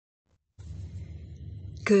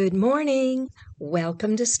Good morning.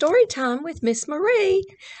 Welcome to Storytime with Miss Marie.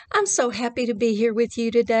 I'm so happy to be here with you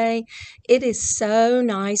today. It is so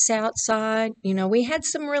nice outside. We had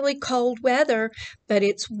some really cold weather, but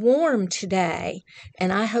it's warm today,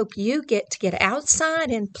 and I hope you get to get outside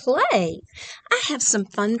and play. I have some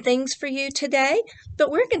fun things for you today, but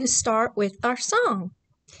we're going to start with our song.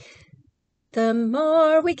 The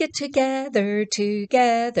more we get together, the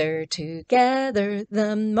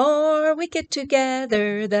more we get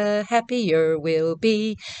together, the happier we'll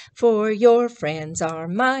be. For your friends are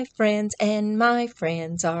my friends, and my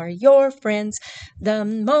friends are your friends. The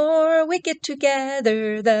more we get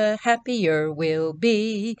together, the happier we'll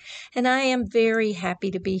be. And I am very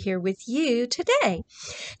happy to be here with you today.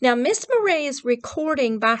 Now, Miss Marie is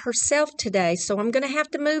recording by herself today, so I'm going to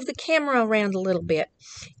have to move the camera around a little bit.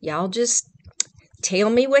 Y'all just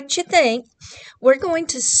tell me what you think. We're going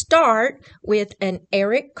to start with an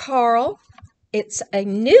Eric Carle. It's a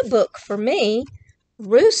new book for me,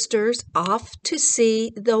 Rooster's Off to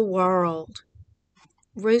See the World.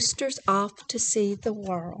 Rooster's Off to See the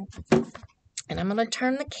World. And I'm going to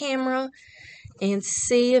turn the camera and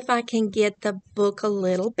see if I can get the book a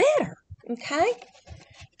little better. Okay?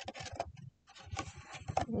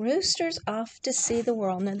 Rooster's Off to See the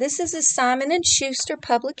World. Now, this is a Simon & Schuster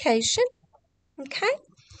publication. Okay,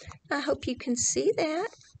 I hope you can see that.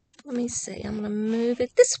 Let me see. I'm going to move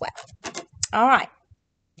it this way. All right.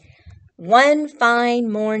 One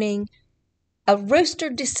fine morning, a rooster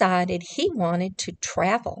decided he wanted to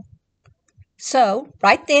travel. So,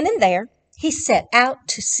 right then and there, he set out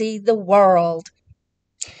to see the world.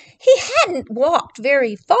 He hadn't walked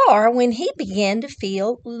very far when he began to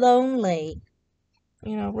feel lonely.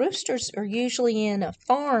 Roosters are usually in a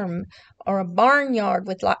farm or a barnyard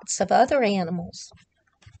with lots of other animals.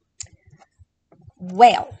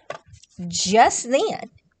 Well, just then,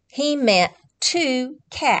 he met two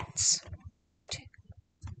cats.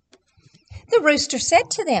 The rooster said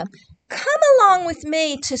to them, "Come along with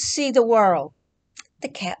me to see the world." The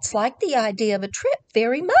cats liked the idea of a trip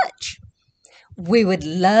very much. "We would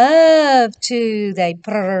love to," they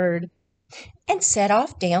purred, and set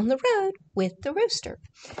off down the road with the rooster.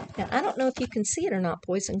 Now, I don't know if you can see it or not,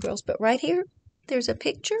 boys and girls, but right here, there's a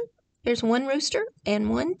picture. There's one rooster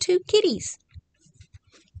and two kitties.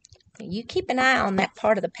 You keep an eye on that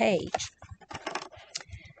part of the page.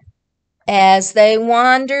 As they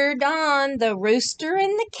wandered on, the rooster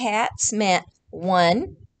and the cats met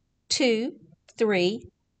 1, 2, 3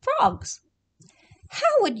 frogs.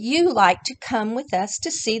 "How would you like to come with us to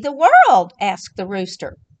see the world?" asked the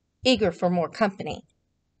rooster, eager for more company.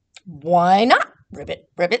 "Why not, Ribbit,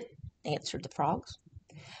 Ribbit?" answered the frogs.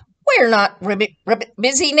 "We're not Ribbit, Ribbit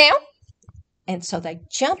busy now." And so they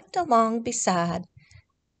jumped along beside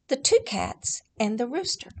the two cats and the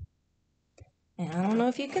rooster. And I don't know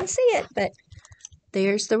if you can see it, but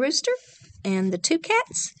there's the rooster and the two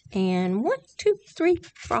cats and 1, 2, 3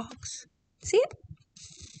 frogs. See it?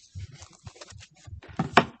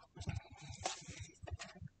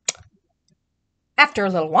 After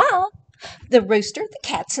a little while, the rooster, the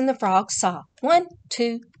cats, and the frogs saw 1,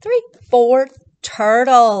 2, 3, 4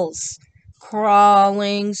 turtles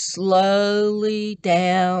crawling slowly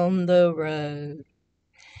down the road.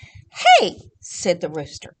 "Hey," said the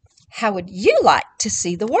rooster, "how would you like to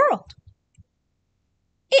see the world?"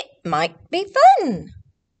 "It might be fun,"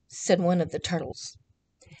 said one of the turtles.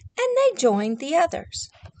 And they joined the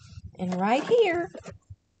others. And right here,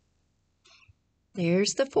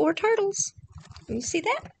 there's the 4 turtles. Can you see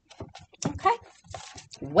that? Okay.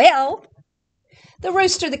 Well, the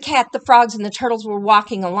rooster, the cat, the frogs, and the turtles were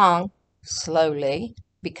walking along slowly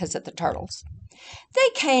because of the turtles. They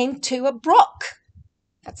came to a brook.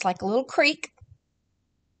 That's like a little creek.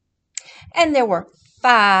 And there were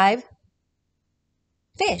 5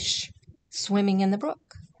 fish swimming in the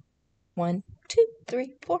brook. 1, 2,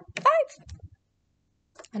 3, 4, 5.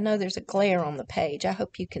 I know there's a glare on the page. I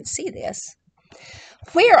hope you can see this.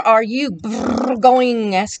 "Where are you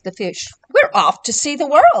going?" asked the fish. "We're off to see the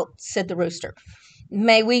world," said the rooster.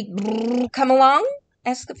 "May we come along?"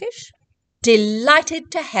 asked the fish. "Delighted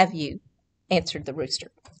to have you," answered the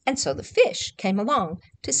rooster. And so the fish came along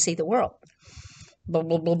to see the world. Blub,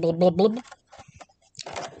 blub, blub, blub, blub, blub.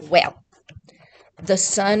 Well, the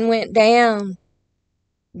sun went down.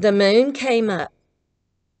 The moon came up.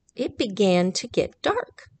 It began to get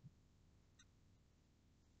dark.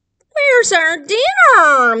 "Where's our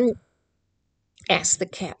dinner?" asked the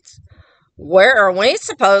cats. "Where are we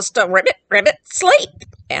supposed to ribbit, ribbit, sleep?"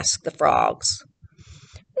 asked the frogs.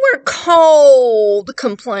 "We're cold,"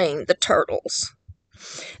 complained the turtles.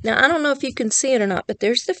 Now, I don't know if you can see it or not, but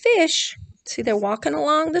there's the fish. See, they're walking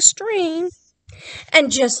along the stream.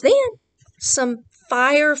 And just then, some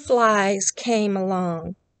fireflies came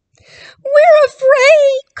along. "We're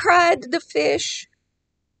afraid," cried the fish.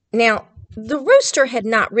 Now, the rooster had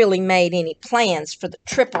not really made any plans for the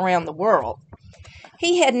trip around the world.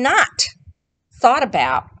 He had not thought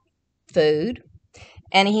about food,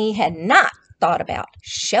 and he had not thought about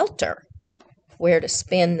shelter, where to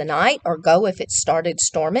spend the night or go if it started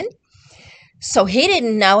storming. So he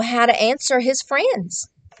didn't know how to answer his friends.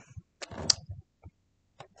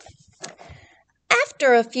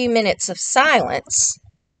 After a few minutes of silence,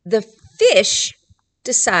 the fish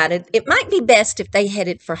decided it might be best if they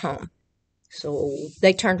headed for home. So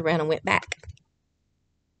they turned around and went back.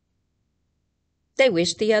 They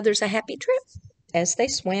wished the others a happy trip as they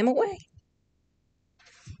swam away.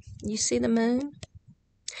 You see the moon?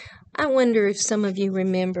 I wonder if some of you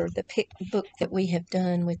remember the book that we have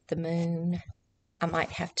done with the moon. I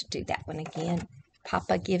might have to do that one again.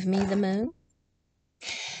 Papa, give me the moon.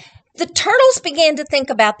 The turtles began to think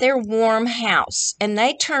about their warm house, and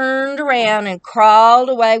they turned around and crawled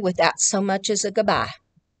away without so much as a goodbye.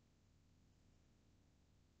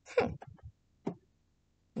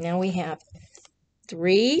 Now we have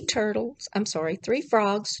three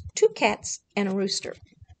frogs, 2 cats, and a rooster.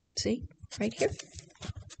 See, right here.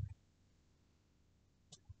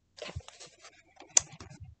 Okay.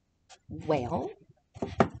 Well,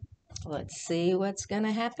 let's see what's going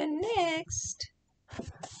to happen next.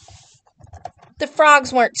 The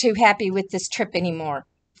frogs weren't too happy with this trip anymore.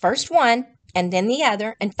 First one, and then the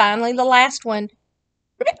other, and finally the last one.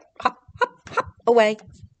 Hop, hop, hop, away.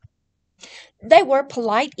 They were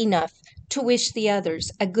polite enough to wish the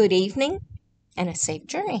others a good evening and a safe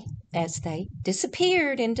journey as they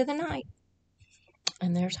disappeared into the night.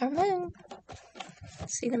 And there's our moon.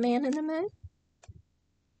 See the man in the moon?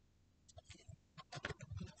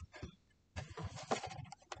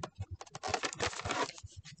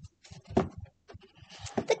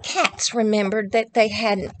 The cats remembered that they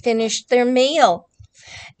hadn't finished their meal,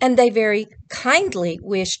 and they very kindly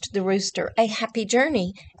wished the rooster a happy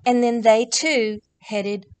journey, and then they too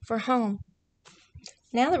headed for home.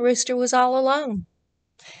 Now the rooster was all alone,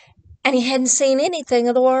 and he hadn't seen anything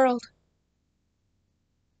of the world.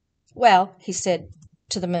 "Well," he said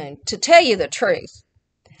to the moon, "to tell you the truth,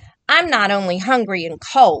 I'm not only hungry and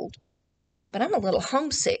cold, but I'm a little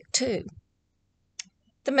homesick too."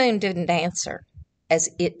 The moon didn't answer, as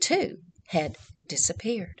it too had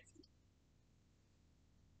disappeared.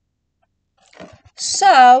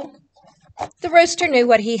 So the rooster knew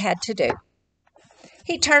what he had to do.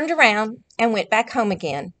 He turned around and went back home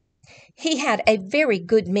again. He had a very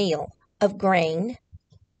good meal of grain,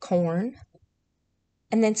 corn,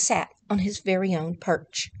 and then sat on his very own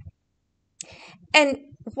perch.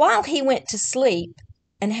 And while he went to sleep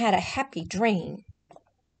and had a happy dream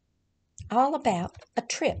all about a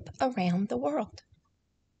trip around the world.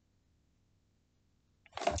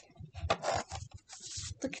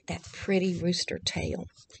 Look at that pretty rooster tail.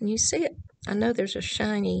 Can you see it? I know there's a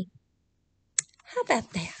shiny. How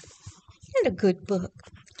about that? And a good book.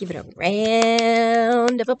 Give it a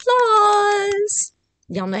round of applause.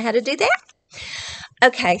 Y'all know how to do that?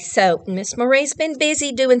 Okay, so Miss Marie's been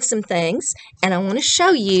busy doing some things, and I want to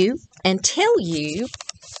show you and tell you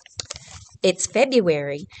it's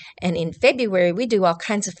February, and in February we do all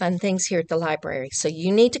kinds of fun things here at the library. So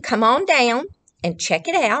you need to come on down and check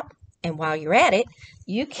it out, and while you're at it,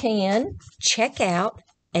 you can check out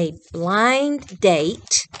a blind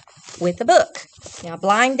date with a book. Now,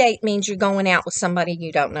 blind date means you're going out with somebody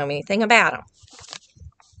you don't know anything about them.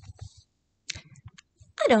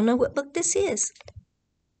 I don't know what book this is.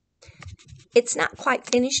 It's not quite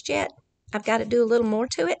finished yet. I've got to do a little more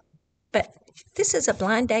to it, but this is a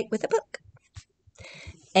blind date with a book.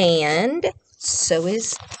 And so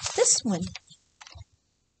is this one.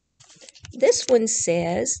 This one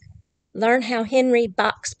says, "Learn how Henry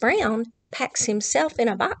Box Brown packs himself in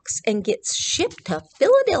a box and gets shipped to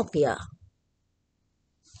Philadelphia."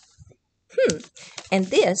 And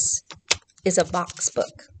this is a box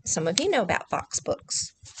book. Some of you know about box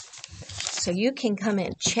books. So you can come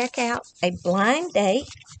and check out a blind date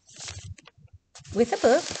with a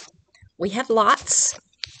book. We have lots.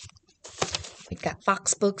 We've got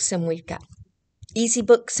box books, and we've got easy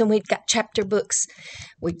books, and we've got chapter books.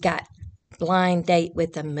 We've got blind date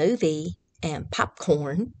with a movie and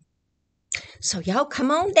popcorn. So y'all come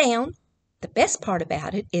on down. The best part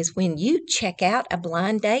about it is when you check out a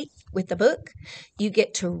blind date with the book, you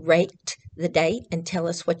get to rate the date and tell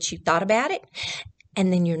us what you thought about it.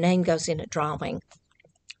 And then your name goes in a drawing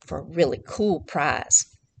for a really cool prize.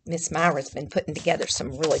 Miss Myra's been putting together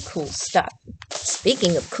some really cool stuff.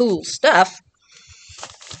 Speaking of cool stuff,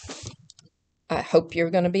 I hope you're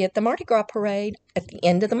going to be at the Mardi Gras parade at the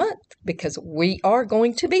end of the month because we are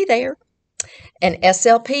going to be there. And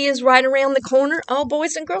SLP is right around the corner. Oh,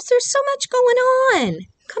 boys and girls, there's so much going on.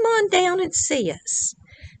 Come on down and see us.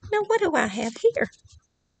 Now, what do I have here?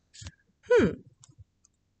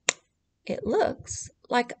 It looks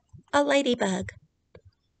like a ladybug.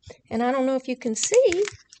 And I don't know if you can see,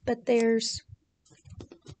 but there's,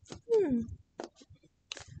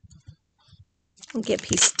 I'll get a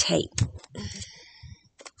piece of tape.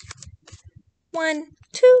 1,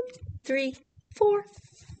 2, 3, 4,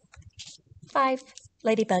 5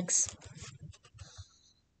 ladybugs.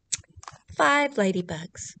 5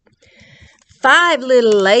 ladybugs. 5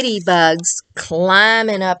 little ladybugs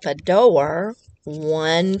climbing up a door.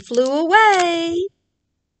 1 flew away.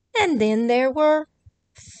 And then there were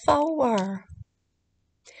 4.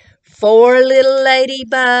 4 little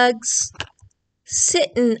ladybugs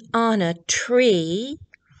sitting on a tree.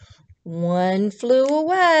 1 flew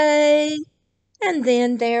away. And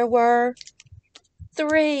then there were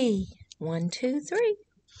 3. 1, 2, 3.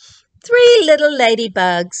 3 little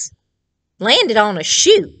ladybugs landed on a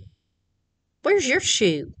shoe. Where's your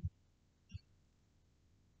shoe?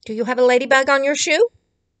 Do you have a ladybug on your shoe?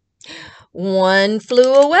 1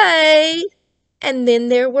 flew away. And then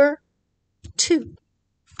there were 2.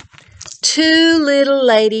 2 little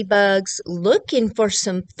ladybugs looking for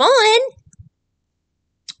some fun.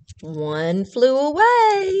 1 flew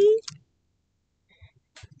away.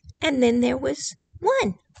 And then there was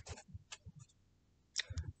 1.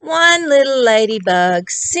 1 little ladybug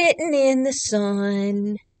sitting in the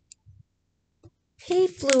sun. He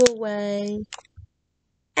flew away.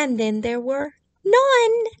 And then there were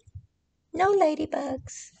none. No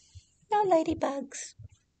ladybugs. No ladybugs.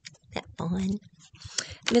 That fun.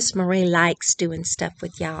 Miss Marie likes doing stuff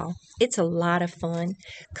with y'all. It's a lot of fun.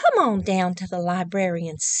 Come on down to the library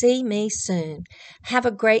and see me soon. Have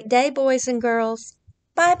a great day, boys and girls.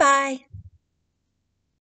 Bye-bye.